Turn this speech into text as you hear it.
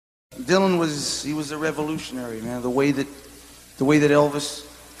Dylan was a revolutionary, man. The way that Elvis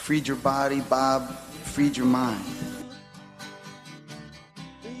freed your body, Bob freed your mind.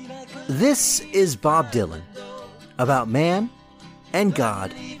 This is Bob Dylan, about man and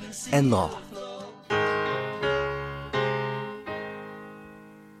God and law.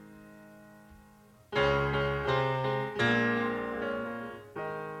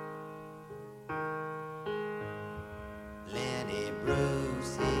 Lenny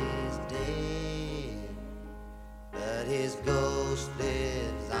Bruce is dead, but his ghost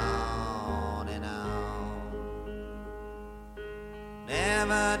lives on and on.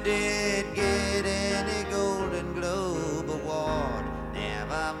 Never did get any Golden Globe award,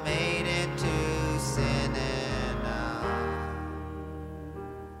 never made it to Senate now.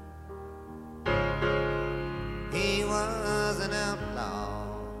 He was an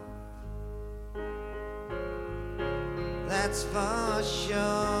outlaw, that's for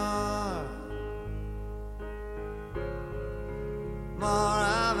sure. More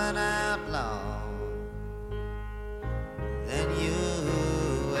of an outlaw than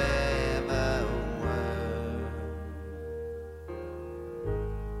you ever were.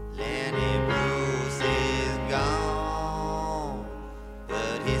 Lenny Bruce is gone,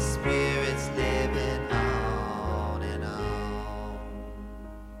 but his spirit's living on and on.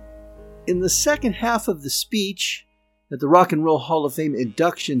 In the second half of the speech at the Rock and Roll Hall of Fame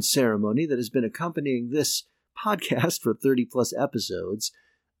induction ceremony that has been accompanying this podcast for 30-plus episodes,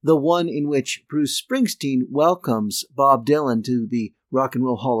 the one in which Bruce Springsteen welcomes Bob Dylan to the Rock and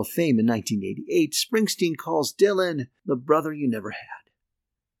Roll Hall of Fame in 1988, Springsteen calls Dylan the brother you never had.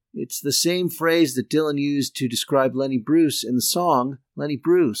 It's the same phrase that Dylan used to describe Lenny Bruce in the song Lenny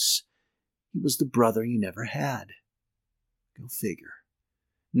Bruce. He was the brother you never had. Go figure.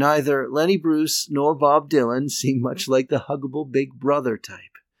 Neither Lenny Bruce nor Bob Dylan seem much like the huggable big brother type.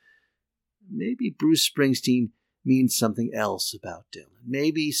 Maybe Bruce Springsteen means something else about Dylan.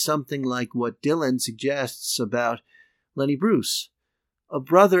 Maybe something like what Dylan suggests about Lenny Bruce. A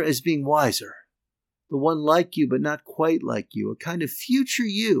brother as being wiser. The one like you but not quite like you. A kind of future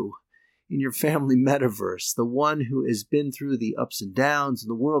you in your family metaverse. The one who has been through the ups and downs in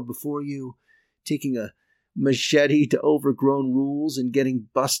the world before you. Taking a machete to overgrown rules and getting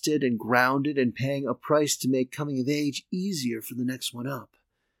busted and grounded and paying a price to make coming of age easier for the next one up.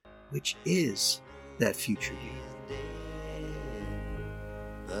 Which is that future you.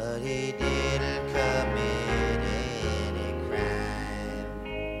 But he didn't commit any crime.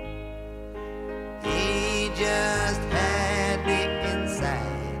 He just had the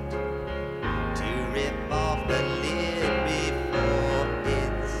insight to rip off the lid before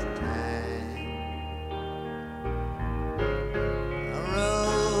its time. I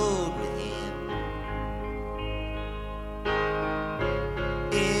rode with him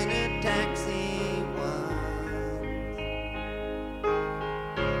in a taxi once,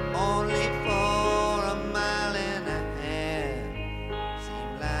 only for a mile and a half.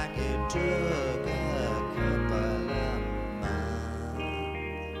 Seemed like it took a couple of months.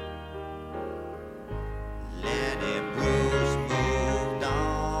 Lenny Bruce moved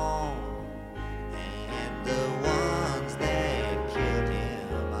on, and the ones that killed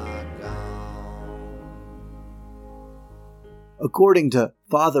him are gone. According to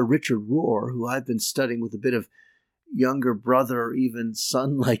Father Richard Rohr, who I've been studying with a bit of younger brother or even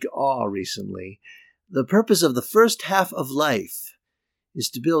son-like awe recently, the purpose of the first half of life is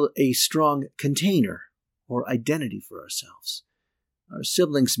to build a strong container or identity for ourselves. Our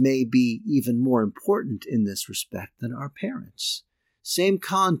siblings may be even more important in this respect than our parents. Same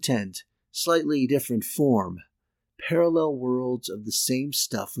content, slightly different form. Parallel worlds of the same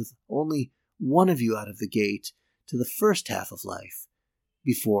stuff with only one of you out of the gate to the first half of life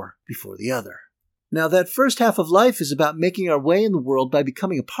before the other. Now, that first half of life is about making our way in the world by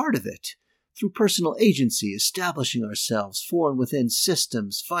becoming a part of it, through personal agency, establishing ourselves for and within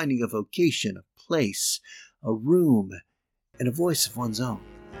systems, finding a vocation, a place, a room, and a voice of one's own.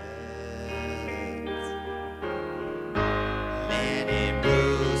 Lenny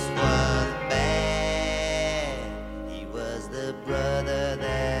Bruce was bad. He was the brother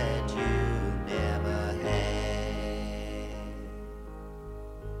that you never had.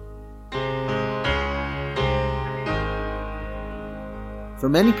 For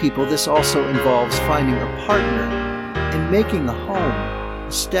many people, this also involves finding a partner and making a home,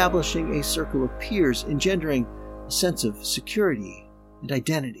 establishing a circle of peers, engendering a sense of security and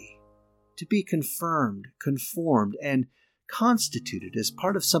identity, to be confirmed, conformed, and constituted as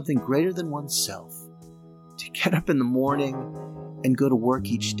part of something greater than oneself, to get up in the morning and go to work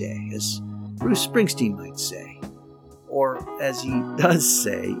each day, as Bruce Springsteen might say, or as he does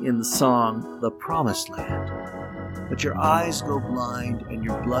say in the song The Promised Land. But your eyes go blind and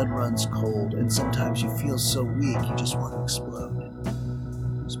your blood runs cold, and sometimes you feel so weak you just want to explode.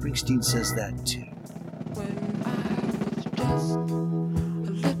 Springsteen says that too. When I was just a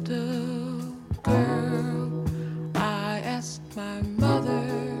little girl, I asked my mother,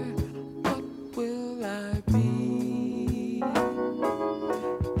 what will I be?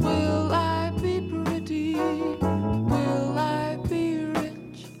 Will I be pretty? Will I be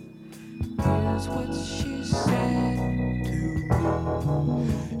rich? Here's what she said to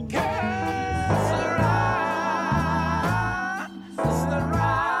me.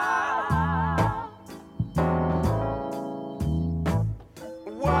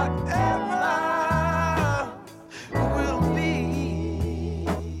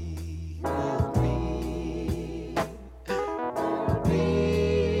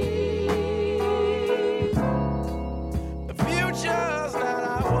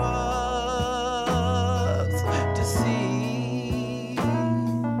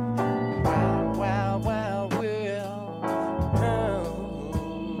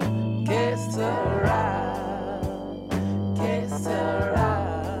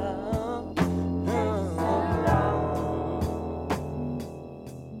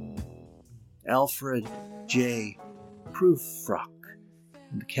 Alfred J. Prufrock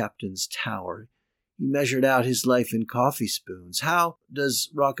in the Captain's Tower. He measured out his life in coffee spoons. How does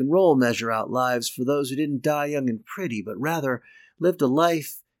rock and roll measure out lives for those who didn't die young and pretty, but rather lived a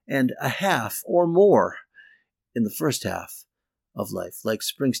life and a half or more in the first half of life, like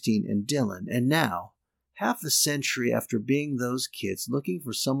Springsteen and Dylan, and now, half a century after being those kids looking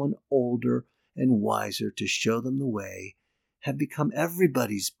for someone older and wiser to show them the way, have become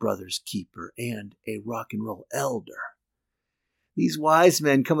everybody's brother's keeper and a rock and roll elder. These wise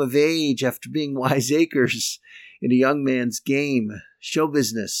men come of age after being wiseacres in a young man's game, show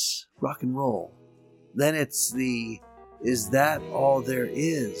business, rock and roll. Then it's the "is that all there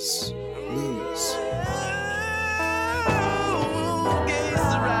is" blues.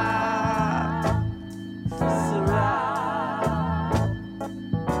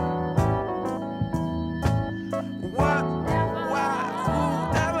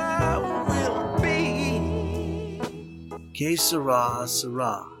 Que sera,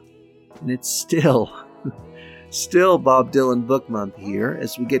 sera. And it's still Bob Dylan Book Month here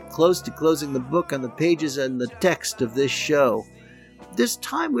as we get close to closing the book on the pages and the text of this show. This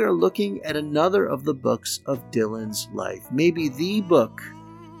time we are looking at another of the books of Dylan's life, maybe the book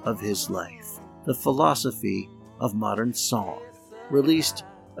of his life, The Philosophy of Modern Song, released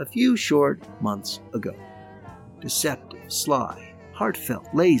a few short months ago. Deceptive, sly, heartfelt,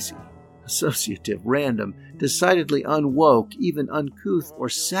 lazy, associative, random, decidedly unwoke, even uncouth or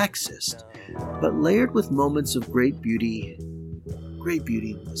sexist, but layered with moments of great beauty and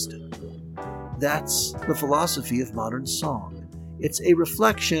wisdom. That's the philosophy of modern song. It's a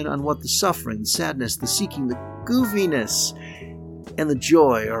reflection on what the suffering, the sadness, the seeking, the goofiness, and the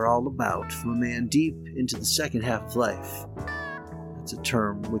joy are all about from a man deep into the second half of life. That's a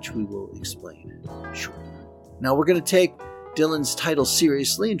term which we will explain shortly. Now we're going to take Dylan's title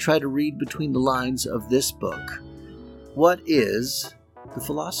seriously and try to read between the lines of this book. What is the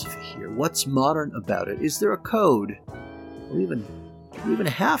philosophy here? What's modern about it? Is there a code, or even a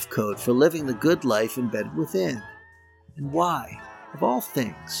half code for living the good life embedded within? And why, of all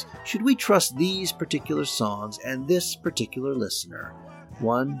things, should we trust these particular songs and this particular listener,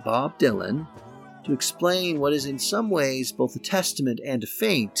 one Bob Dylan, to explain what is in some ways both a testament and a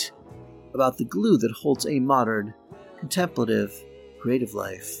feint about the glue that holds a modern, contemplative, creative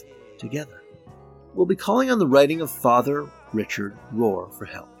life together? We'll be calling on the writing of Father Richard Rohr for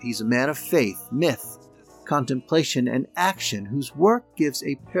help. He's a man of faith, myth, contemplation, and action whose work gives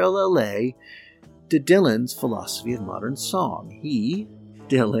a parallel to Dylan's philosophy of modern song. He,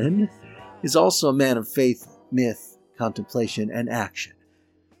 Dylan, is also a man of faith, myth, contemplation, and action.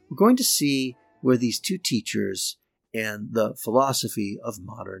 We're going to see where these two teachers and the philosophy of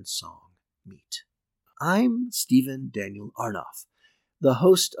modern song meet. I'm Stephen Daniel Arnoff, the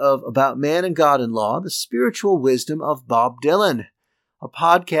host of About Man and God-in-Law, the Spiritual Wisdom of Bob Dylan, a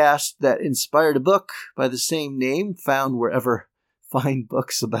podcast that inspired a book by the same name, found wherever fine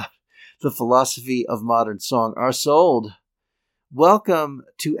books about the philosophy of modern song are sold. Welcome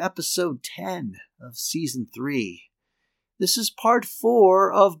to episode 10 of season 3. This is part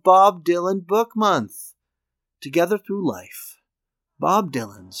 4 of Bob Dylan Book Month. Together Through Life, Bob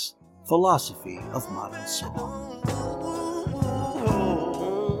Dylan's Philosophy of Modern Song.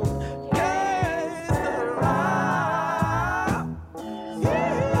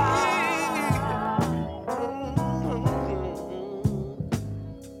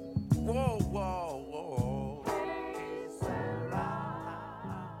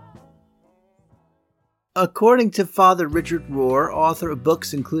 According to Father Richard Rohr, author of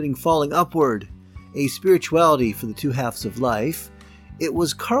books including Falling Upward, A Spirituality for the Two Halves of Life, it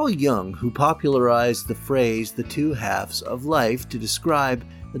was Carl Jung who popularized the phrase the two halves of life to describe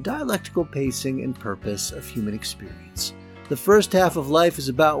the dialectical pacing and purpose of human experience. The first half of life is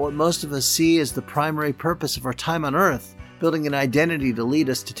about what most of us see as the primary purpose of our time on Earth, building an identity to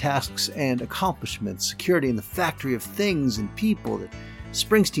lead us to tasks and accomplishments, security in the factory of things and people that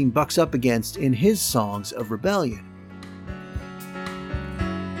Springsteen bucks up against in his songs of rebellion.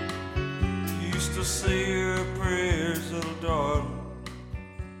 You used to say your prayers, little darling.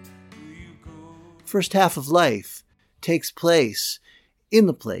 First half of life takes place in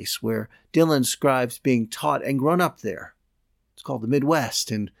the place where Dylan describes being taught and grown up there. It's called the Midwest,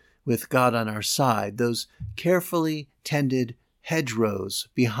 and with God on our side, those carefully tended hedgerows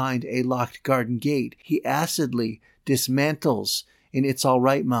behind a locked garden gate he acidly dismantles in It's All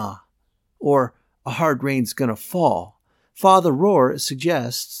Right, Ma, or A Hard Rain's Gonna Fall. Father Rohr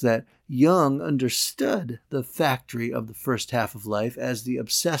suggests that Jung understood the factory of the first half of life as the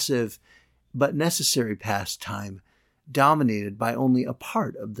obsessive but necessary pastime dominated by only a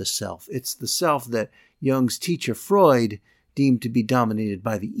part of the self. It's the self that Jung's teacher Freud deemed to be dominated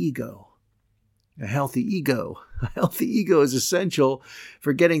by the ego. A healthy ego is essential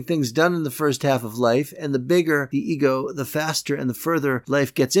for getting things done in the first half of life, and the bigger the ego, the faster and the further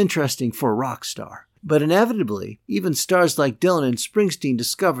life gets interesting for a rock star. But inevitably, even stars like Dylan and Springsteen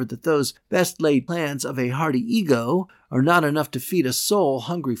discovered that those best-laid plans of a hearty ego are not enough to feed a soul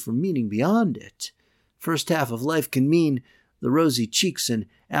hungry for meaning beyond it. First half of life can mean the rosy cheeks and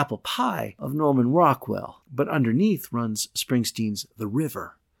apple pie of Norman Rockwell, but underneath runs Springsteen's The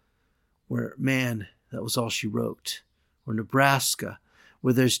River, where, man, that was all she wrote, or Nebraska,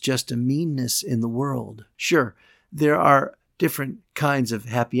 where there's just a meanness in the world. Sure, there are different kinds of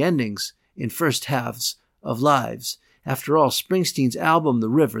happy endings in first halves of lives. After all, Springsteen's album The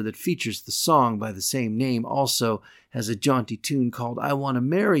River, that features the song by the same name, also has a jaunty tune called I Want to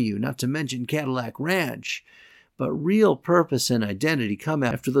Marry You, not to mention Cadillac Ranch. But real purpose and identity come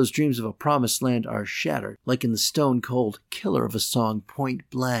after those dreams of a promised land are shattered, like in the stone-cold killer of a song Point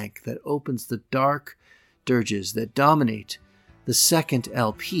Blank that opens the dark dirges that dominate the second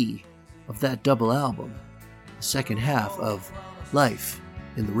LP of that double album, the second half of Life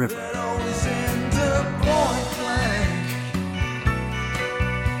in the River. That always ends up point blank.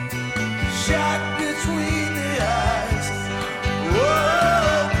 Shot between the eyes.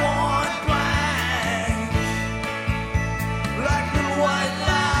 Whoa, point blank. Black and white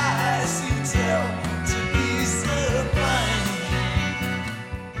lies you tell to be so plain.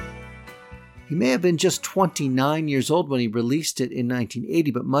 He may have been just 29 years old when he released it in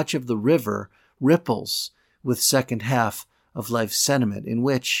 1980, but much of The River ripples with second half of life sentiment, in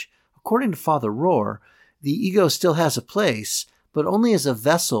which, according to Father Rohr, the ego still has a place, but only as a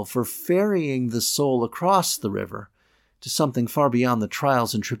vessel for ferrying the soul across the river to something far beyond the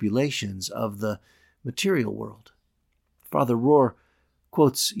trials and tribulations of the material world. Father Rohr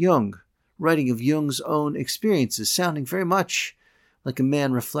quotes Jung, writing of Jung's own experiences, sounding very much like a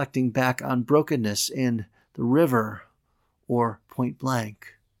man reflecting back on brokenness in The River or Point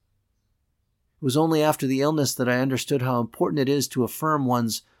Blank. It was only after the illness that I understood how important it is to affirm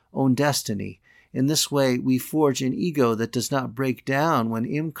one's own destiny. In this way, we forge an ego that does not break down when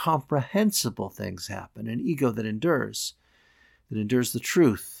incomprehensible things happen, an ego that endures the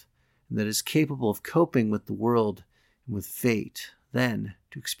truth, and that is capable of coping with the world and with fate. Then,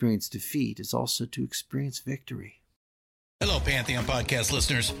 to experience defeat is also to experience victory. Hello, Pantheon Podcast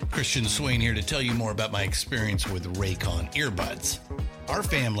listeners. Christian Swain here to tell you more about my experience with Raycon earbuds. Our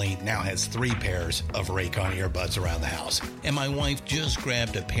family now has 3 pairs of Raycon earbuds around the house, and my wife just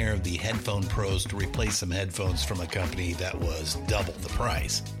grabbed a pair of the Headphone Pros to replace some headphones from a company that was double the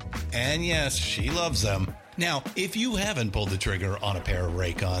price. And yes, she loves them. Now, if you haven't pulled the trigger on a pair of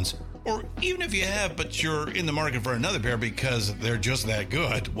Raycons, or even if you have, but you're in the market for another pair because they're just that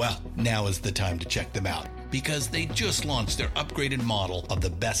good, well, now is the time to check them out, because they just launched their upgraded model of the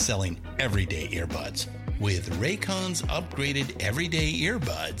best-selling everyday earbuds. With Raycon's upgraded everyday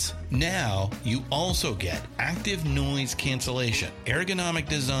earbuds, now you also get active noise cancellation, ergonomic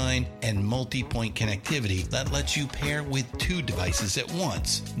design, and multi-point connectivity that lets you pair with 2 devices at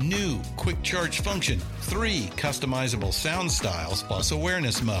once. New quick charge function, 3 customizable sound styles plus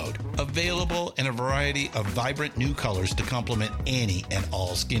awareness mode. Available in a variety of vibrant new colors to complement any and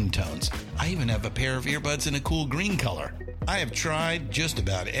all skin tones. I even have a pair of earbuds in a cool green color. I have tried just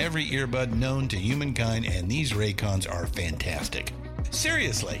about every earbud known to humankind, and these Raycons are fantastic.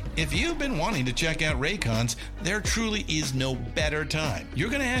 Seriously, if you've been wanting to check out Raycons, there truly is no better time. You're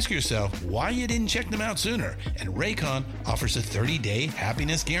going to ask yourself why you didn't check them out sooner, and Raycon offers a 30-day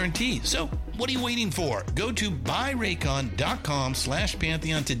happiness guarantee. So what are you waiting for? Go to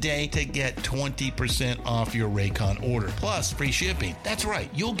buyraycon.com/Pantheon today to get 20% off your Raycon order, plus free shipping. That's right,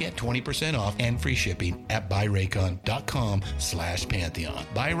 you'll get 20% off and free shipping at buyraycon.com/Pantheon.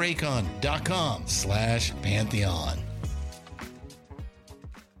 buyraycon.com/Pantheon.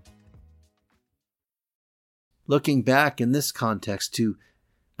 Looking back in this context to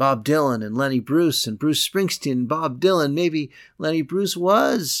Bob Dylan and Lenny Bruce and Bruce Springsteen and Bob Dylan, maybe Lenny Bruce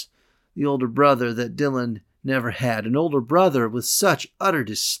was the older brother that Dylan never had, an older brother with such utter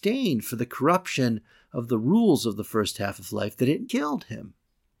disdain for the corruption of the rules of the first half of life that it killed him.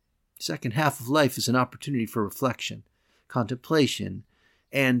 Second half of life is an opportunity for reflection, contemplation,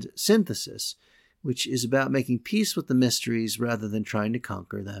 and synthesis, which is about making peace with the mysteries rather than trying to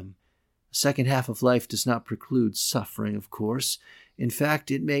conquer them. The second half of life does not preclude suffering, of course. In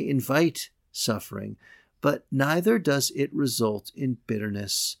fact, it may invite suffering, but neither does it result in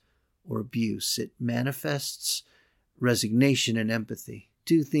bitterness or abuse. It manifests resignation and empathy,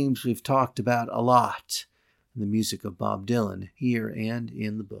 two themes we've talked about a lot in the music of Bob Dylan, here and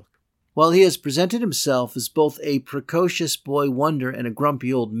in the book. While he has presented himself as both a precocious boy wonder and a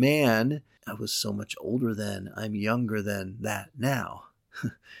grumpy old man, I was so much older then, I'm younger than that now.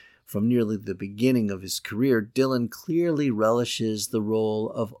 From nearly the beginning of his career, Dylan clearly relishes the role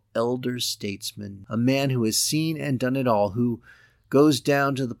of elder statesman, a man who has seen and done it all, who goes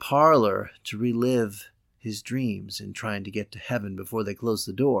down to the parlor to relive his dreams in trying to get to heaven before they close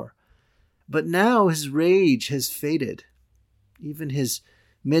the door. But now his rage has faded. Even his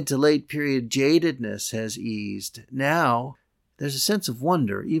mid to late period jadedness has eased. Now there's a sense of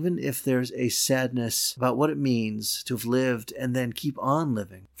wonder, even if there's a sadness about what it means to have lived and then keep on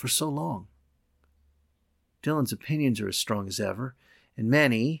living for so long. Dylan's opinions are as strong as ever, and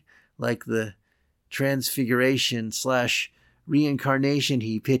many, like the transfiguration/reincarnation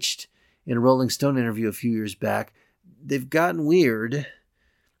he pitched in a Rolling Stone interview a few years back, they've gotten weird.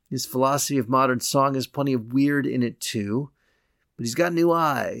 His philosophy of modern song has plenty of weird in it too, but he's got new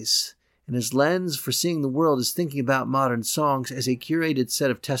eyes. And his lens for seeing the world is thinking about modern songs as a curated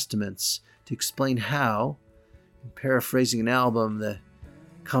set of testaments to explain how, in paraphrasing an album that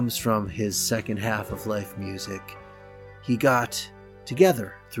comes from his second half of life music, he got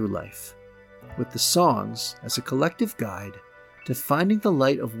together through life, with the songs as a collective guide to finding the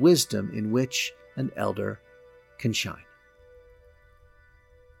light of wisdom in which an elder can shine.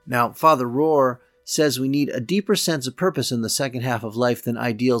 Now, Father Rohr says we need a deeper sense of purpose in the second half of life than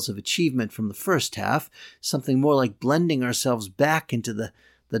ideals of achievement from the first half, something more like blending ourselves back into the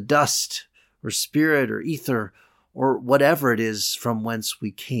dust or spirit or ether or whatever it is from whence we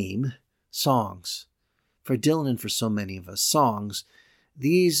came. Songs. For Dylan and for so many of us, songs,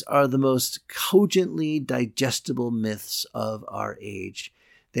 these are the most cogently digestible myths of our age.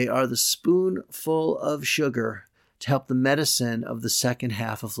 They are the spoonful of sugar to help the medicine of the second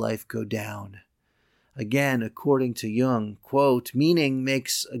half of life go down. Again, according to Jung, quote, meaning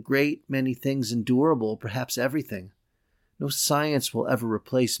makes a great many things endurable, perhaps everything. No science will ever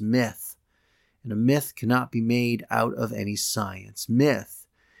replace myth, and a myth cannot be made out of any science. Myth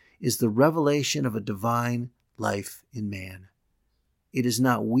is the revelation of a divine life in man. It is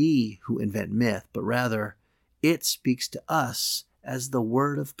not we who invent myth, but rather it speaks to us as the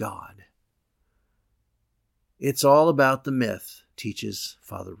Word of God. It's all about the myth, teaches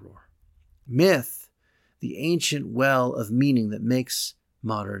Father Rohr. Myth, the ancient well of meaning that makes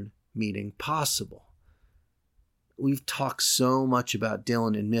modern meaning possible. We've talked so much about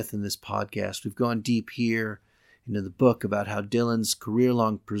Dylan and myth in this podcast. We've gone deep here into the book about how Dylan's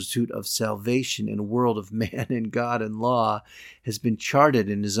career-long pursuit of salvation in a world of man and God and law has been charted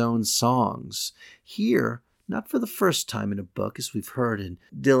in his own songs. Here, not for the first time in a book, as we've heard in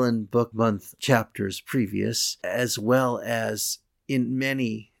Dylan Book Month chapters previous, as well as in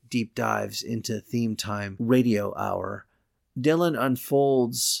many deep dives into Theme Time Radio Hour, Dylan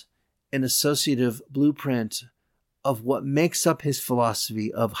unfolds an associative blueprint of what makes up his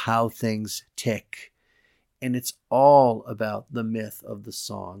philosophy of how things tick. And it's all about the myth of the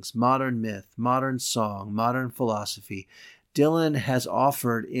songs. Modern myth, modern song, modern philosophy. Dylan has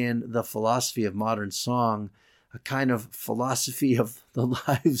offered in the philosophy of modern song a kind of philosophy of the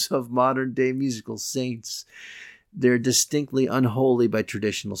lives of modern day musical saints. They're distinctly unholy by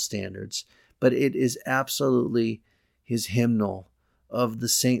traditional standards, but it is absolutely his hymnal of the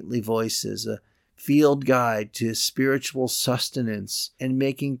saintly voices, a field guide to spiritual sustenance and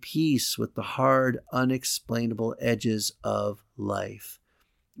making peace with the hard, unexplainable edges of life.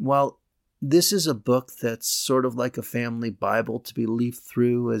 While this is a book that's sort of like a family Bible to be leafed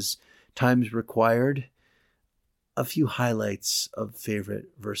through as time's required, a few highlights of favorite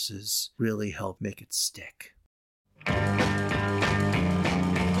verses really help make it stick. People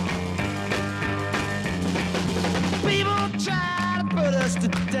try to put us to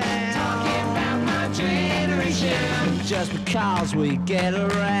down, talking about my generation, just because we get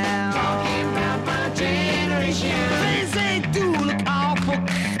around, talking about my generation. Things they do look awful,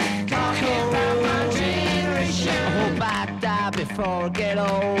 talking about my generation. I hope I die before I get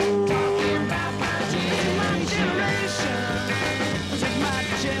old, talking about my generation. This is my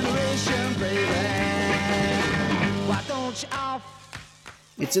generation, baby. Why don't you all?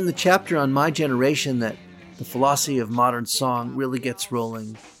 It's in the chapter on my generation that the philosophy of modern song really gets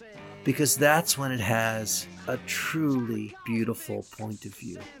rolling, because that's when it has a truly beautiful point of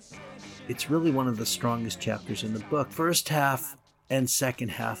view. It's really one of the strongest chapters in the book. First half and second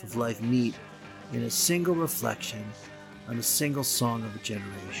half of life meet in a single reflection on a single song of a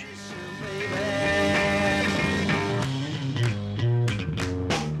generation.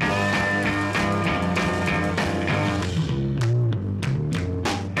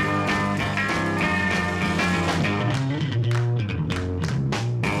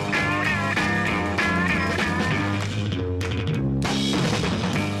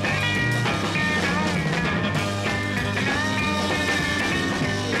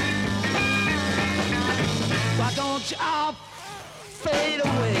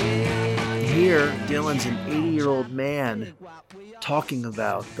 Here, Dylan's an 80-year-old man talking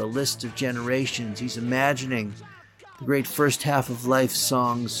about the list of generations. He's imagining the great first half of life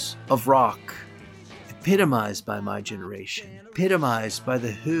songs of rock, epitomized by my generation, epitomized by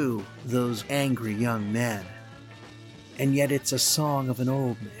The Who, those angry young men. And yet it's a song of an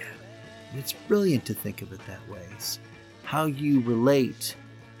old man. And it's brilliant to think of it that way. It's how you relate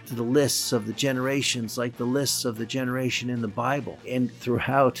to the lists of the generations, like the lists of the generation in the Bible. And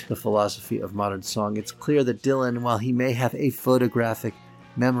throughout the philosophy of modern song, it's clear that Dylan, while he may have a photographic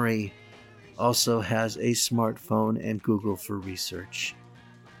memory, also has a smartphone and Google for research,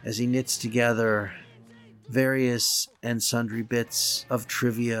 as he knits together various and sundry bits of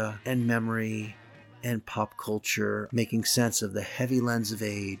trivia and memory and pop culture, making sense of the heavy lens of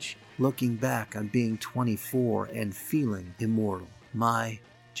age, looking back on being 24 and feeling immortal. My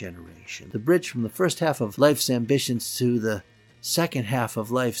generation. The bridge from the first half of life's ambitions to the second half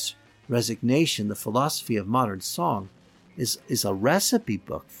of life's resignation, the philosophy of modern song, is a recipe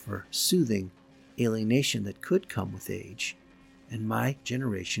book for soothing alienation that could come with age. And my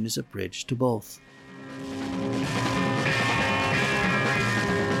generation is a bridge to both.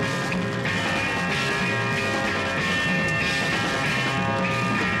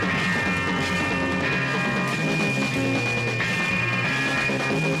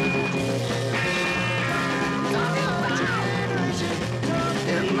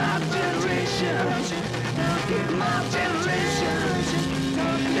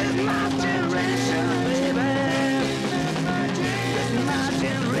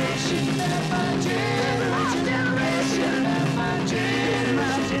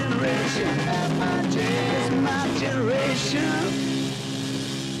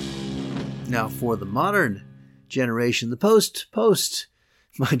 Now for the modern generation, the post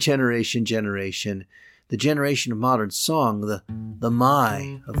my generation, the generation of modern song, the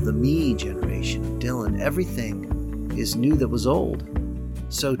my of the me generation of Dylan, everything is new that was old.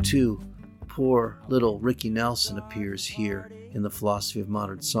 So too, poor little Ricky Nelson appears here in the philosophy of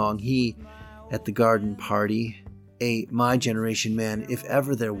modern song. He, at the garden party, a my generation man, if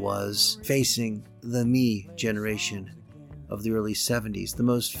ever there was, facing the me generation of the early 70s, the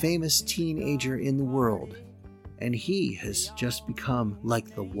most famous teenager in the world. And he has just become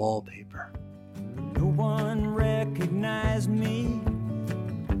like the wallpaper. No one recognized me.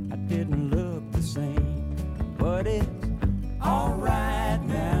 I didn't look the same, but it's all right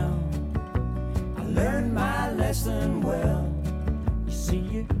now. I learned my lesson well. You see,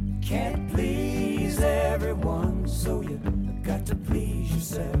 you can't please everyone, so you got to please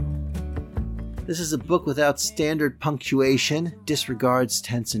yourself. This is a book without standard punctuation, disregards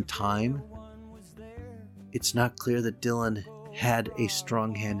tense and time. It's not clear that Dylan had a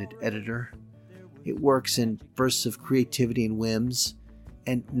strong-handed editor. It works in bursts of creativity and whims,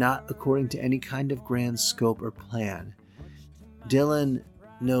 and not according to any kind of grand scope or plan. Dylan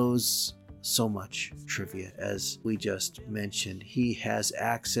knows so much trivia, as we just mentioned. He has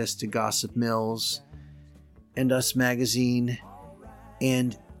access to Gossip Mills and Us Magazine,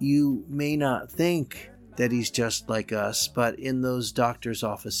 and You may not think that he's just like us, but in those doctor's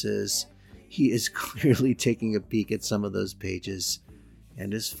offices, he is clearly taking a peek at some of those pages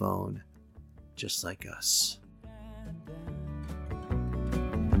and his phone, just like us.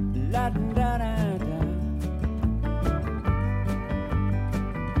 La da da da.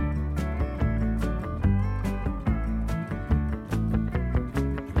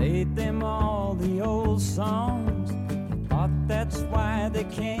 Played them all the old songs, thought that's why they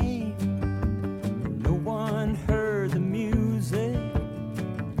came. No one heard the music,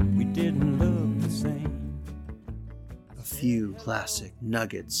 we didn't look the same. A few classic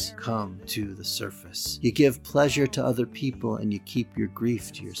nuggets come to the surface. You give pleasure to other people and you keep your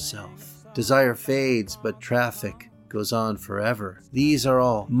grief to yourself. Desire fades, but traffic goes on forever. These are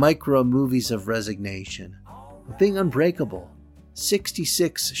all micro movies of resignation, of being unbreakable.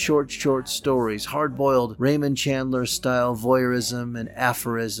 66 short stories, hard-boiled Raymond Chandler-style voyeurism and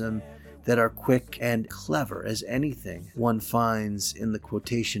aphorism that are quick and clever as anything one finds in the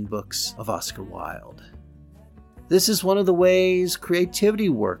quotation books of Oscar Wilde. This is one of the ways creativity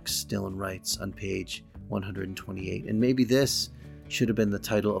works, Dylan writes on page 128, and maybe this should have been the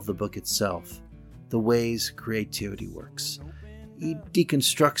title of the book itself, The Ways Creativity Works. He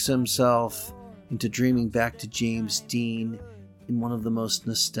deconstructs himself into dreaming back to James Dean in one of the most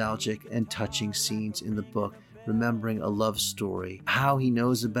nostalgic and touching scenes in the book, remembering a love story, how he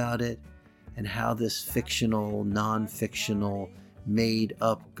knows about it, and how this fictional, non-fictional,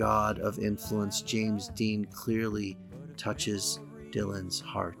 made-up god of influence, James Dean, clearly touches Dylan's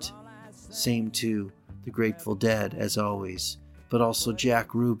heart. Same to the Grateful Dead, as always, but also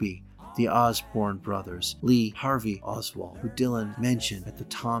Jack Ruby, the Osborne brothers, Lee Harvey Oswald, who Dylan mentioned at the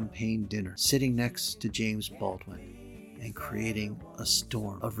Tom Paine dinner, sitting next to James Baldwin, and creating a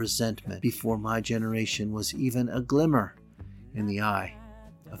storm of resentment before my generation was even a glimmer in the eye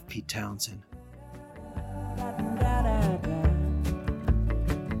of Pete Townsend.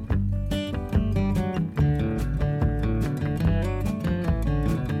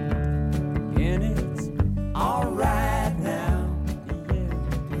 And it's alright now,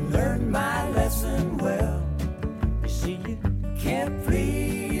 yeah. Learned my lesson well. You see, you can't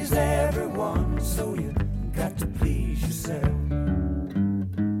please everyone, so you got to please yourself.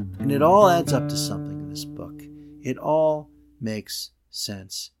 And it all adds up to something in this book. It all makes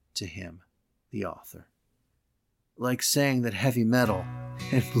sense to him, the author. Like saying that heavy metal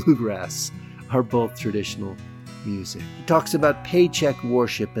and bluegrass are both traditional music. He talks about paycheck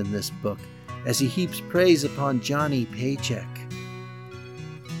worship in this book as he heaps praise upon Johnny Paycheck.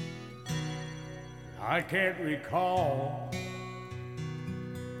 I can't recall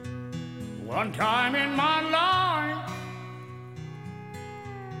one time in my life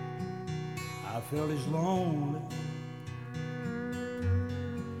I felt as lonely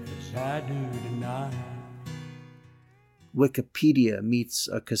as I do tonight. Wikipedia meets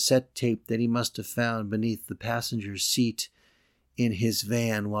a cassette tape that he must have found beneath the passenger's seat in his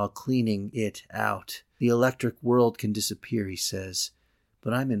van while cleaning it out. The electric world can disappear, he says,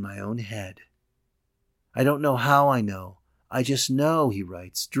 but I'm in my own head. I don't know how I know. I just know, he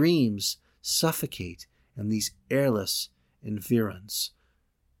writes, dreams suffocate in these airless environs.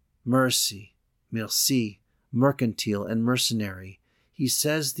 Mercy, merci, mercantile, and mercenary. He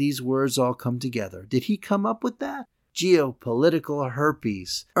says these words all come together. Did he come up with that? Geopolitical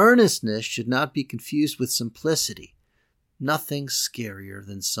herpes. Earnestness should not be confused with simplicity. Nothing scarier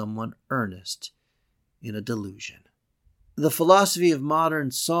than someone earnest in a delusion. The philosophy of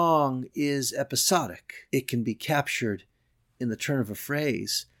modern song is episodic. It can be captured in the turn of a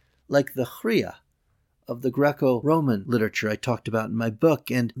phrase, like the chria of the Greco-Roman literature I talked about in my book,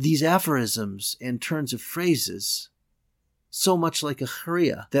 and these aphorisms and turns of phrases, so much like a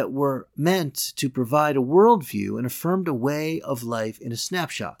chria, that were meant to provide a worldview and affirmed a way of life in a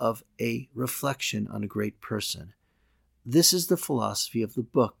snapshot of a reflection on a great person. This is the philosophy of the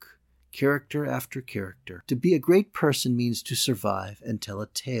book, character after character. To be a great person means to survive and tell a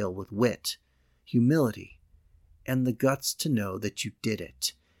tale with wit, humility, and the guts to know that you did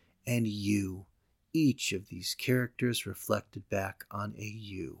it. And you, each of these characters reflected back on a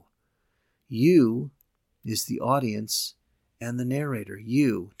you. You is the audience and the narrator.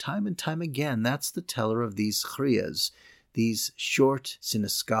 You, time and time again, that's the teller of these chriyas, these short,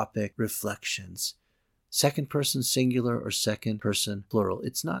 cinescopic reflections. Second person singular or second person plural.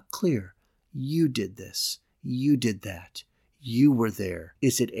 It's not clear. You did this. You did that. You were there.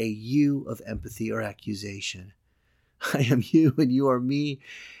 Is it a you of empathy or accusation? I am you and you are me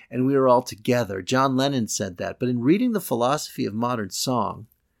and we are all together. John Lennon said that. But in reading the philosophy of modern song,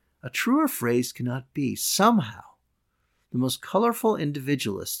 a truer phrase cannot be. Somehow, The most colorful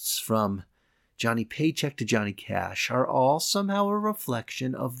individualists, from Johnny Paycheck to Johnny Cash, are all somehow a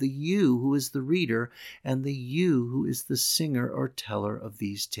reflection of the you who is the reader and the you who is the singer or teller of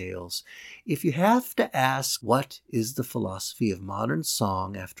these tales. If you have to ask what is the philosophy of modern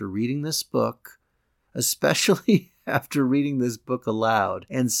song after reading this book, especially after reading this book aloud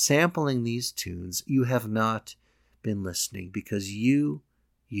and sampling these tunes, you have not been listening, because you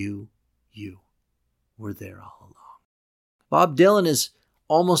were there all along. Bob Dylan has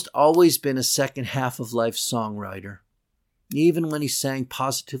almost always been a second half of life songwriter. Even when he sang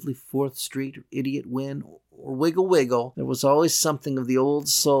positively 4th Street or Idiot Win or Wiggle Wiggle, there was always something of the old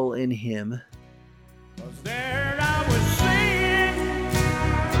soul in him. Was there I was singing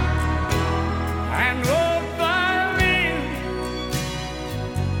and loved by men,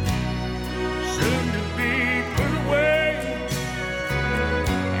 soon to be put away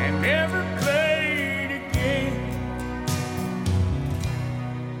and never played again.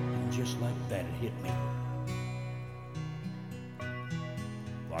 And just like that, it hit me.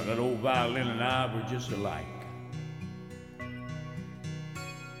 Why, that old violin and I were just alike.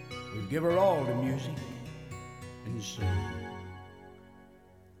 We'd give her all to music, and soon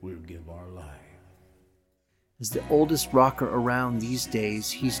we'll give our life. As the oldest rocker around these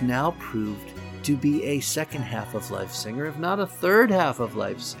days, he's now proved to be a second half of life singer, if not a third half of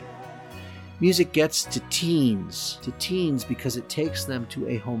life singer. Music gets to teens because it takes them to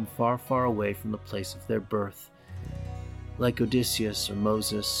a home far, far away from the place of their birth. Like Odysseus or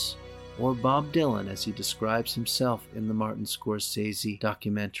Moses, or Bob Dylan as he describes himself in the Martin Scorsese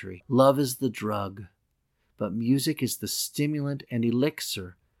documentary. Love is the drug, but music is the stimulant and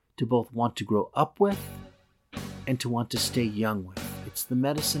elixir to both want to grow up with and to want to stay young with. It's the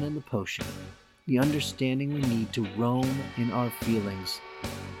medicine and the potion, the understanding we need to roam in our feelings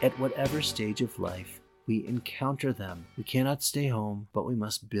at whatever stage of life we encounter them. We cannot stay home, but we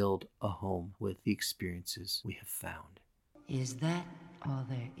must build a home with the experiences we have found. Is that all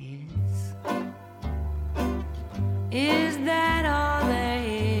there is? Is that all there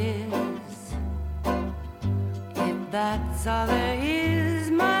is? If that's all there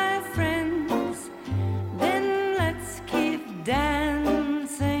is, my friends, then let's keep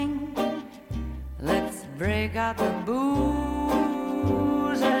dancing. Let's break out the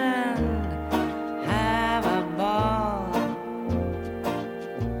booze and have a ball.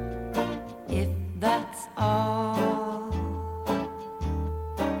 If that's all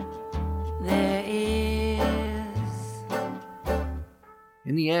there is.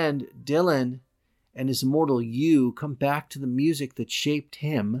 In the end, Dylan and his immortal you come back to the music that shaped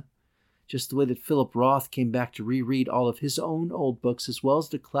him, just the way that Philip Roth came back to reread all of his own old books as well as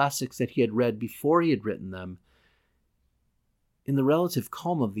the classics that he had read before he had written them, in the relative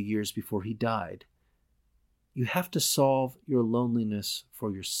calm of the years before he died. You have to solve your loneliness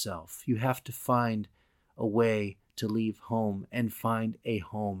for yourself. You have to find a way to leave home and find a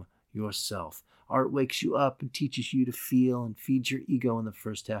home yourself. Art wakes you up and teaches you to feel and feeds your ego in the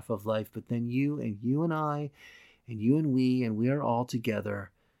first half of life, but then you and I and you and we are all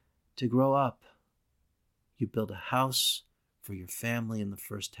together to grow up. You build a house for your family in the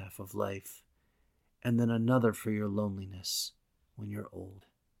first half of life, and then another for your loneliness when you're old.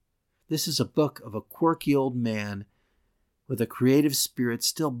 This is a book of a quirky old man with a creative spirit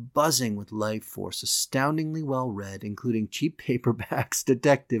still buzzing with life force, astoundingly well read, including cheap paperbacks,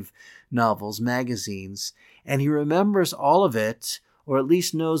 detective novels, magazines, and he remembers all of it, or at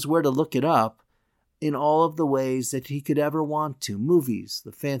least knows where to look it up, in all of the ways that he could ever want to. Movies,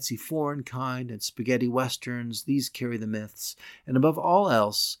 the fancy foreign kind, and spaghetti westerns, these carry the myths, and above all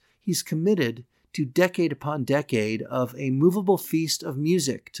else, he's committed to decade upon decade of a movable feast of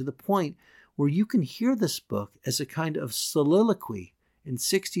music, to the point where you can hear this book as a kind of soliloquy in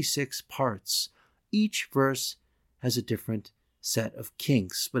 66 parts. Each verse has a different set of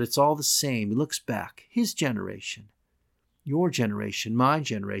kinks, but it's all the same. He looks back, his generation, your generation, my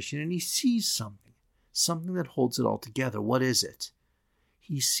generation, and he sees something that holds it all together. What is it?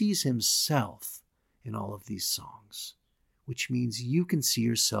 He sees himself in all of these songs, which means you can see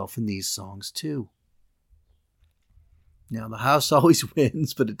yourself in these songs too. Now, the house always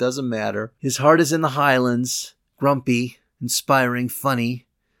wins, but it doesn't matter. His heart is in the Highlands, grumpy, inspiring, funny.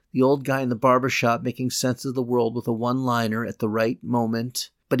 The old guy in the barbershop making sense of the world with a one-liner at the right moment.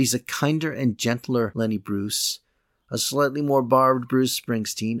 But he's a kinder and gentler Lenny Bruce, a slightly more barbed Bruce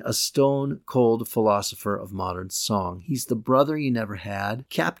Springsteen, a stone-cold philosopher of modern song. He's the brother you never had,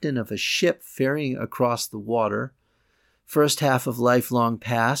 captain of a ship ferrying across the water, first half of life long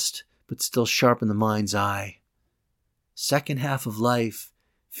past, but still sharp in the mind's eye. Second half of life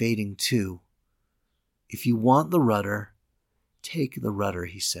fading too. If you want the rudder, Take the rudder,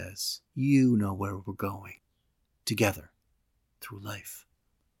 he says. You know where we're going. Together, through life.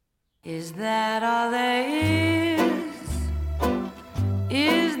 Is that all there is?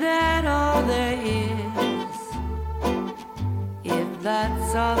 Is that all there is? If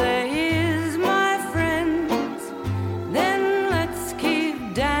that's all there is, my friends, then let's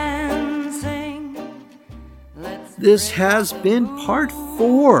keep dancing. This has been part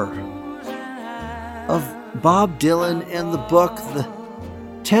 4 of Bob Dylan and the book, the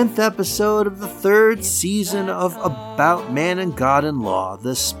 10th episode of the 3rd season of About Man and God and Law,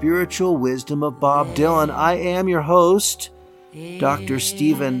 the spiritual wisdom of Bob Dylan. I am your host, Dr.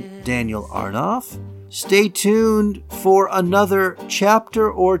 Stephen Daniel Arnoff. Stay tuned for another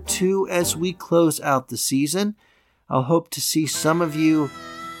chapter or 2 as we close out the season. I'll hope to see some of you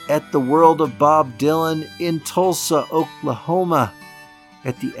at the World of Bob Dylan in Tulsa, Oklahoma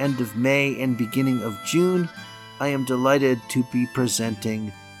at the end of May and beginning of June. I am delighted to be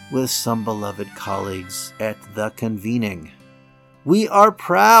presenting with some beloved colleagues at the convening. We are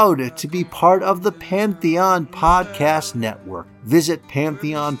proud to be part of the Pantheon Podcast Network. Visit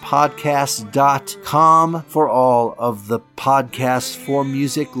pantheonpodcast.com for all of the podcasts for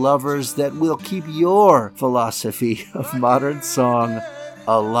music lovers that will keep your philosophy of modern song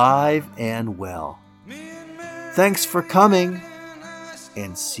alive and well. Thanks for coming,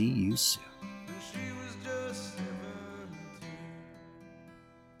 and see you soon.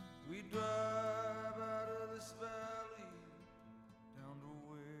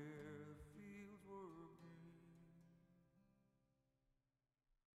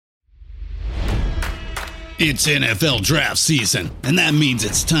 It's NFL draft season, and that means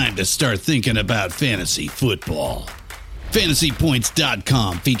it's time to start thinking about fantasy football.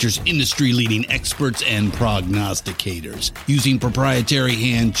 FantasyPoints.com features industry-leading experts and prognosticators using proprietary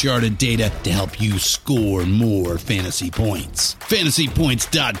hand-charted data to help you score more fantasy points.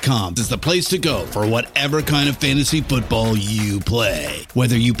 FantasyPoints.com is the place to go for whatever kind of fantasy football you play.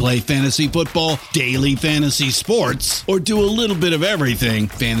 Whether you play fantasy football, daily fantasy sports, or do a little bit of everything,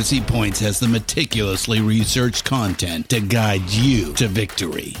 Fantasy Points has the meticulously researched content to guide you to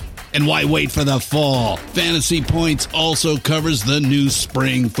victory. And why wait for the fall? Fantasy Points also covers the new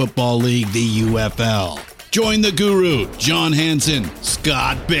spring football league, the UFL. Join the guru, John Hansen,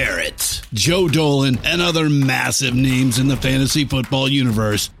 Scott Barrett, Joe Dolan, and other massive names in the fantasy football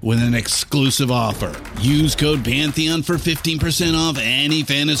universe with an exclusive offer. Use code Pantheon for 15% off any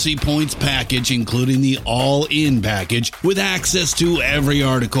Fantasy Points package, including the all-in package, with access to every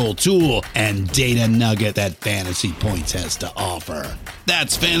article, tool, and data nugget that Fantasy Points has to offer.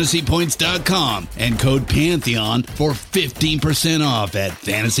 That's FantasyPoints.com and code Pantheon for 15% off at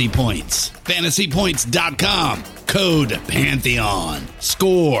Fantasy Points. FantasyPoints.com, code Pantheon.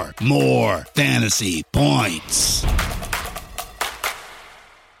 Score more fantasy points.